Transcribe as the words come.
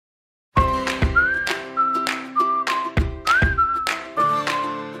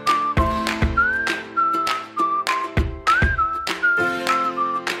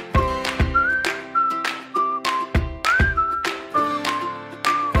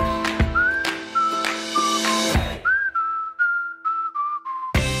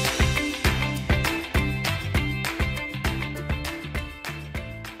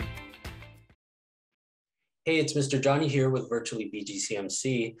Hey, it's Mr. Johnny here with virtually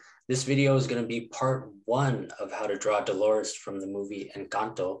BGCMC. This video is going to be part one of how to draw Dolores from the movie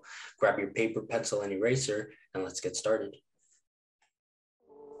Encanto. Grab your paper, pencil, and eraser, and let's get started.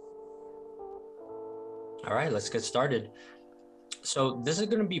 All right, let's get started. So this is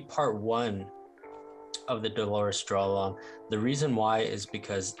going to be part one of the Dolores draw along. The reason why is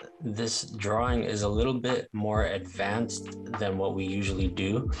because this drawing is a little bit more advanced than what we usually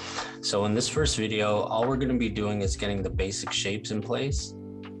do. So in this first video, all we're going to be doing is getting the basic shapes in place.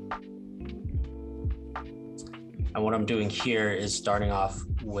 And what I'm doing here is starting off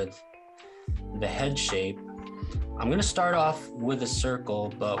with the head shape. I'm going to start off with a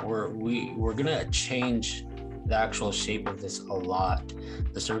circle, but we're going to change the actual shape of this a lot.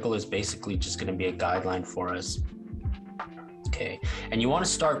 The circle is basically just going to be a guideline for us. Okay, and you want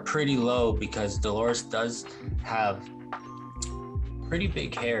to start pretty low because Dolores does have pretty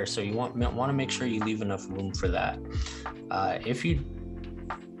big hair, so you want to make sure you leave enough room for that. If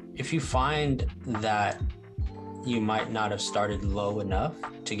you find that you might not have started low enough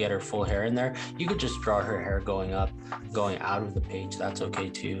to get her full hair in there, you could just draw her hair going up, going out of the page. That's okay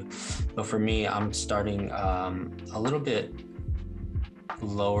too. But for me, I'm starting a little bit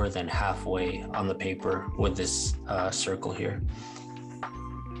lower than halfway on the paper with this circle here.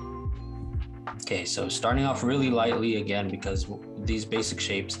 Okay, so starting off really lightly again, because these basic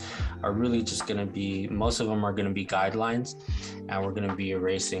shapes are really just going to be, most of them are going to be guidelines, and we're going to be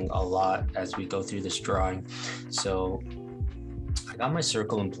erasing a lot as we go through this drawing. So I got my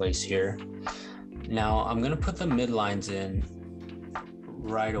circle in place here. Now I'm going to put the midlines in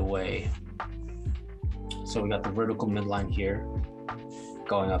right away. So we got the vertical midline here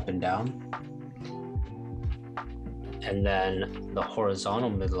going up and down, and then the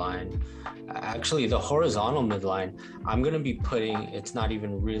horizontal midline. Actually, the horizontal midline, I'm going to be putting, it's not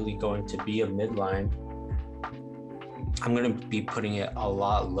even really going to be a midline. I'm going to be putting it a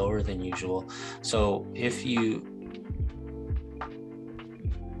lot lower than usual. So if you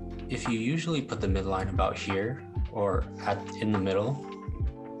usually put the midline about here or in the middle,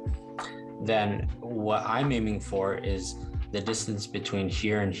 then what I'm aiming for is the distance between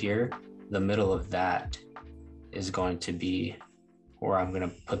here and here. The middle of that is going to be where I'm going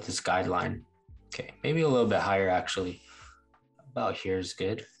to put this guideline. Okay, maybe a little bit higher actually. About here is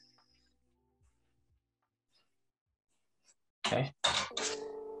good. Okay,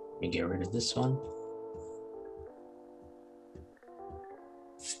 let me get rid of this one.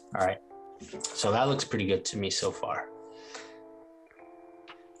 All right, so that looks pretty good to me so far.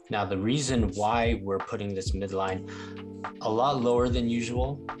 Now, the reason why we're putting this midline a lot lower than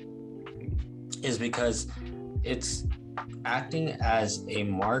usual is because it's acting as a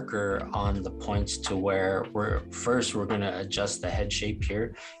marker on the points to where we're going to adjust the head shape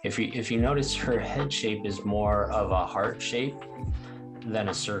here. If you notice, her head shape is more of a heart shape than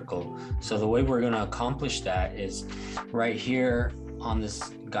a circle. So the way we're going to accomplish that is right here on this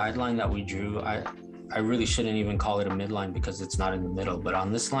guideline that we drew. I really shouldn't even call it a midline because it's not in the middle, but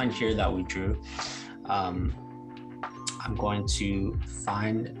on this line here that we drew, I'm going to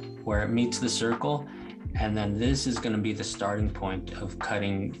find where it meets the circle, and then this is going to be the starting point of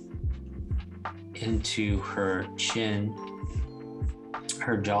cutting into her chin,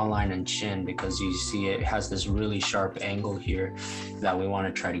 her jawline and chin, because you see it has this really sharp angle here that we want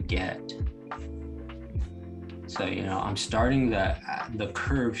to try to get. So, I'm starting the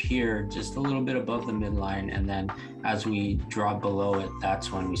curve here just a little bit above the midline, and then as we draw below it,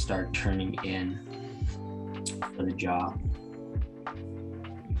 that's when we start turning in for the jaw.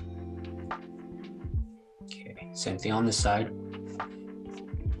 Okay, same thing on this side.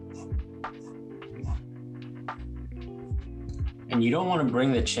 And you don't want to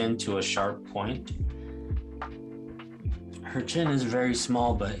bring the chin to a sharp point. Her chin is very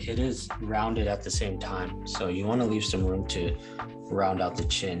small, but it is rounded at the same time. So you want to leave some room to round out the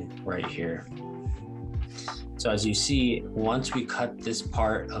chin right here. So as you see, once we cut this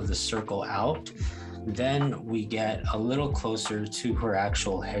part of the circle out, then we get a little closer to her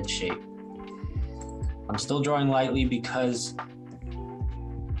actual head shape. I'm still drawing lightly because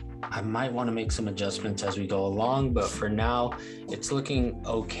I might want to make some adjustments as we go along, but for now, it's looking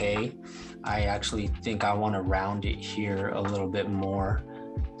okay. I actually think I want to round it here a little bit more.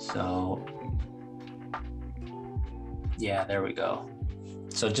 So yeah, there we go.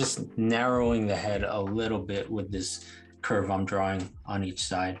 So just narrowing the head a little bit with this curve I'm drawing on each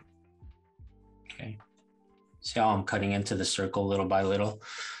side. Okay. See how I'm cutting into the circle little by little?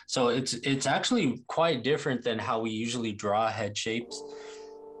 So it's actually quite different than how we usually draw head shapes.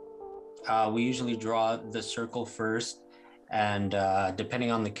 We usually draw the circle first, And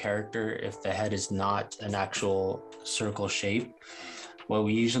depending on the character, if the head is not an actual circle shape, what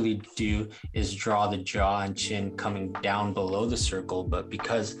we usually do is draw the jaw and chin coming down below the circle, but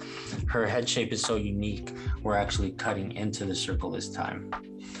because her head shape is so unique, we're actually cutting into the circle this time.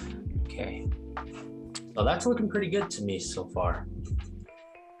 Okay, so that's looking pretty good to me so far.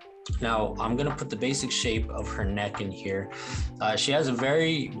 Now I'm gonna put the basic shape of her neck in here. She has a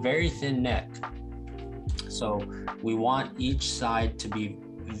very, very thin neck. So we want each side to be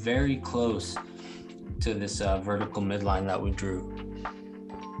very close to this vertical midline that we drew.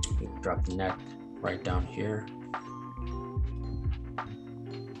 Drop the neck right down here.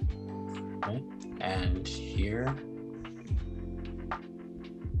 Okay. And here.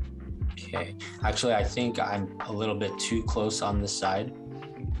 Okay, actually I think I'm a little bit too close on this side.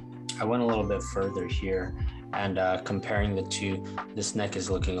 I went a little bit further here, and comparing the two, this neck is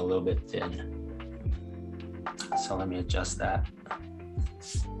looking a little bit thin. So let me adjust that.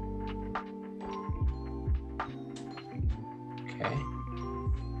 Okay.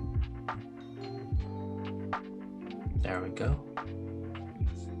 There we go.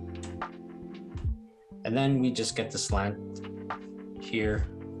 And then we just get the slant here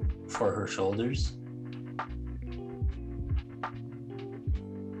for her shoulders.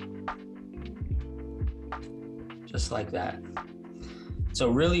 Just like that. So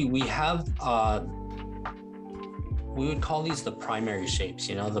really we have, we would call these the primary shapes,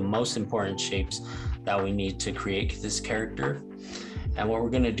 you know, the most important shapes that we need to create this character. And what we're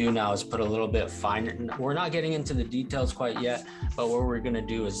gonna do now is put a little bit finer. We're not getting into the details quite yet, but what we're gonna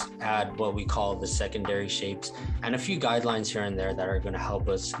do is add what we call the secondary shapes and a few guidelines here and there that are gonna help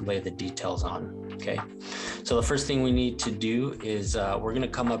us lay the details on, okay? So the first thing we need to do is we're gonna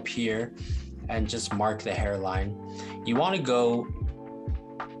come up here and just mark the hairline. You wanna go,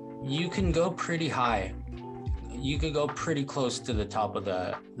 you can go pretty high. You could go pretty close to the top of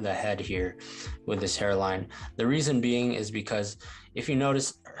the head here with this hairline. The reason being is because if you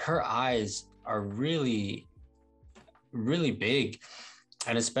notice, her eyes are really, really big.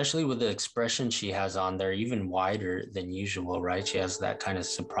 And especially with the expression she has on there, even wider than usual, right? She has that kind of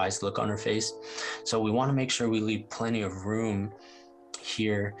surprised look on her face. So we want to make sure we leave plenty of room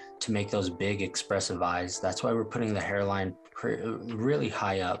here to make those big expressive eyes. That's why we're putting the hairline really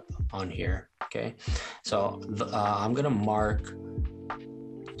high up on here. Okay, so I'm gonna mark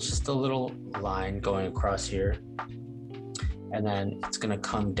just a little line going across here, and then it's gonna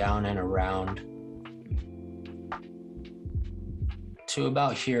come down and around to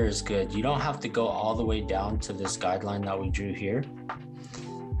about here is good. You don't have to go all the way down to this guideline that we drew here,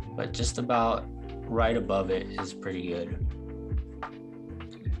 but just about right above it is pretty good.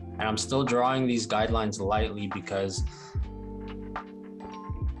 And I'm still drawing these guidelines lightly because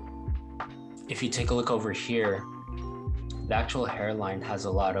if you take a look over here, the actual hairline has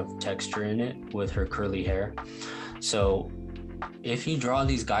a lot of texture in it with her curly hair. So if you draw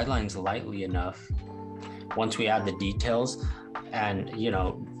these guidelines lightly enough, once we add the details and, you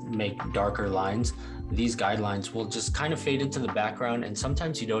know, make darker lines, these guidelines will just kind of fade into the background, and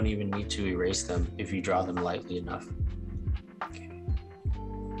sometimes you don't even need to erase them if you draw them lightly enough.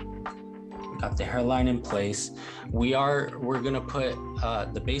 Got the hairline in place. We're gonna put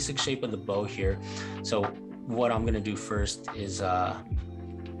the basic shape of the bow here. So what I'm gonna do first is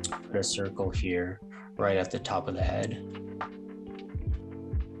put a circle here right at the top of the head.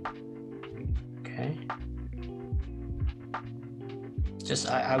 Okay.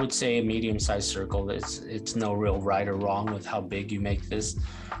 Just I would say a medium-sized circle. It's no real right or wrong with how big you make this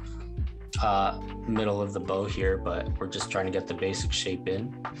middle of the bow here, but we're just trying to get the basic shape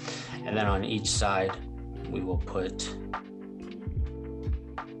in. And then on each side, we will put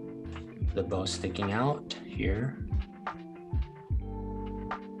the bow sticking out here.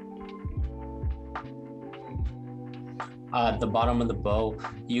 The bottom of the bow,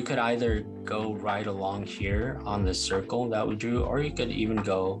 you could either go right along here on the circle that we drew, or you could even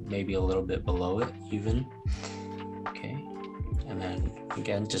go maybe a little bit below it even. Okay, and then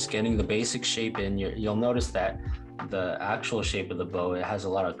again, just getting the basic shape in. You'll notice that the actual shape of the bow, it has a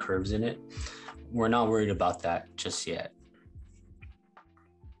lot of curves in it. We're not worried about that just yet.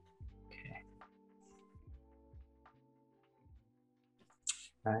 Okay.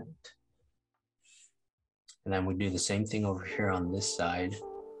 All right. And then we do the same thing over here on this side.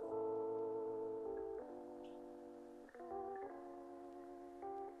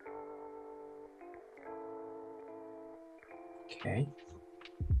 Okay.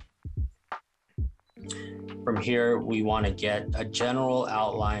 From here, we want to get a general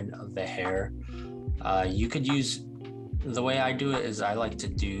outline of the hair. You could use, the way I do it is I like to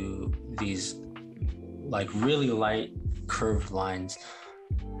do these like really light curved lines.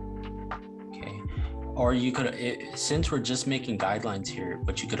 Okay, or you could, since we're just making guidelines here,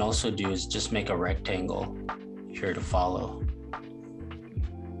 what you could also do is just make a rectangle here to follow.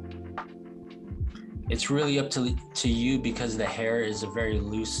 It's really up to you, because the hair is a very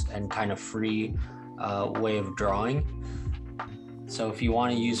loose and kind of free way of drawing. So if you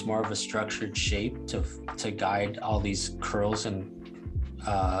want to use more of a structured shape to guide all these curls and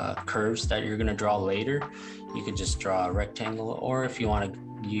curves that you're going to draw later, you could just draw a rectangle. Or if you want to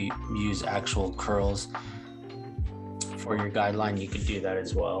use actual curls for your guideline, you could do that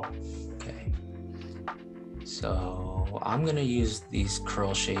as well. Okay, so I'm going to use these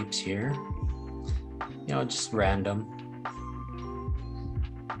curl shapes here, you know, just random.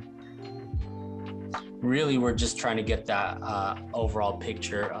 Really, we're just trying to get that overall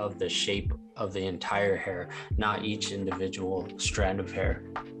picture of the shape of the entire hair, not each individual strand of hair,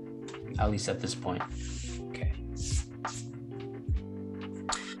 at least at this point. Okay.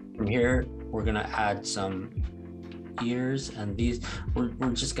 From here, we're gonna add some ears, and these, we're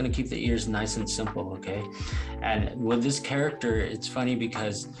just gonna keep the ears nice and simple, okay? And with this character, it's funny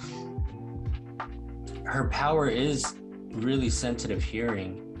because her power is really sensitive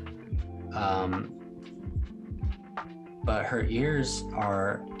hearing. But her ears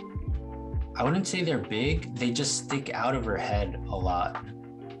are, I wouldn't say they're big, they just stick out of her head a lot.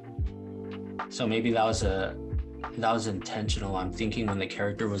 So maybe that was intentional, I'm thinking, when the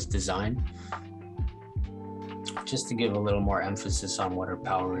character was designed, just to give a little more emphasis on what her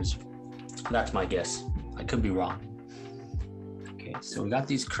power is. That's my guess. I could be wrong. Okay, so we got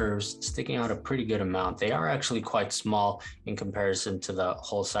these curves sticking out a pretty good amount. They are actually quite small in comparison to the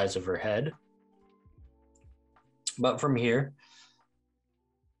whole size of her head. But from here,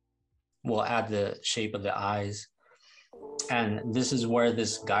 we'll add the shape of the eyes. And this is where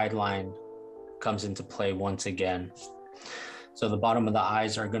this guideline comes into play once again. So the bottom of the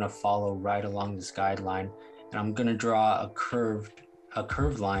eyes are going to follow right along this guideline. And I'm going to draw a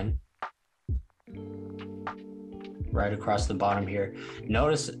curved line right across the bottom here.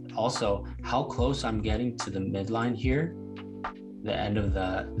 Notice also how close I'm getting to the midline here, the end of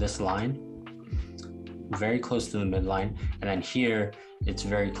this line. Very close to the midline, and then here it's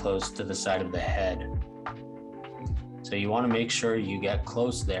very close to the side of the head. So you want to make sure you get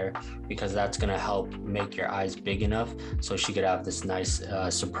close there, because that's going to help make your eyes big enough so she could have this nice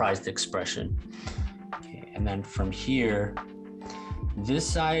surprised expression. Okay, and then from here, this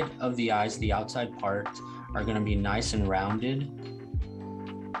side of the eyes, the outside parts, are going to be nice and rounded,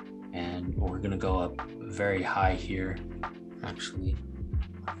 and we're going to go up very high here, actually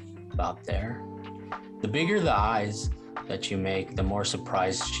about there. The bigger the eyes that you make, the more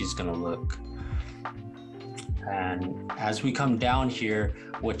surprised she's gonna look. And as we come down here,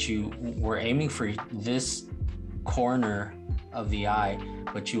 we're aiming for this corner of the eye,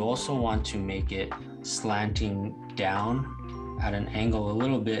 but you also want to make it slanting down at an angle a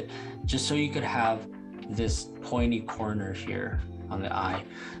little bit, just so you could have this pointy corner here on the eye.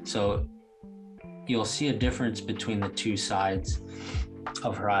 So you'll see a difference between the two sides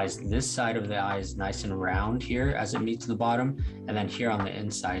of her eyes. This side of the eye is nice and round here as it meets the bottom, and then here on the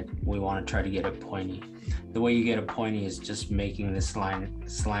inside we want to try to get it pointy. The way you get it pointy is just making this line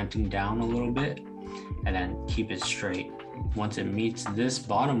slanting down a little bit and then keep it straight. Once it meets this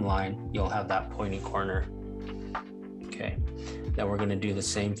bottom line, you'll have that pointy corner. Okay, then we're going to do the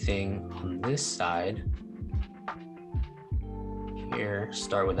same thing on this side here.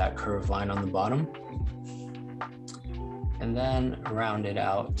 Start with that curved line on the bottom and then round it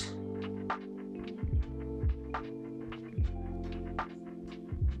out.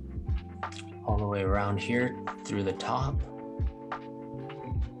 All the way around here through the top.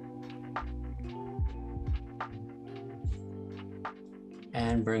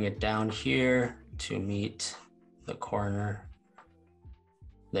 And bring it down here to meet the corner,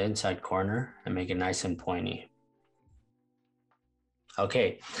 the inside corner, and make it nice and pointy.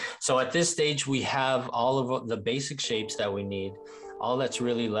 Okay, so at this stage, we have all of the basic shapes that we need. All that's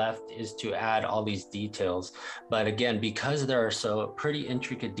really left is to add all these details. But again, because there are so pretty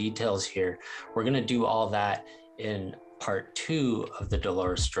intricate details here, we're gonna do all that in part 2 of the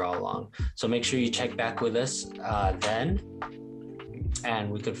Dolores draw along. So make sure you check back with us then,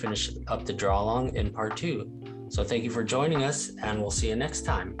 and we could finish up the draw along in part 2. So thank you for joining us, and we'll see you next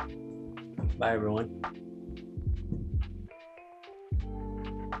time. Bye, everyone.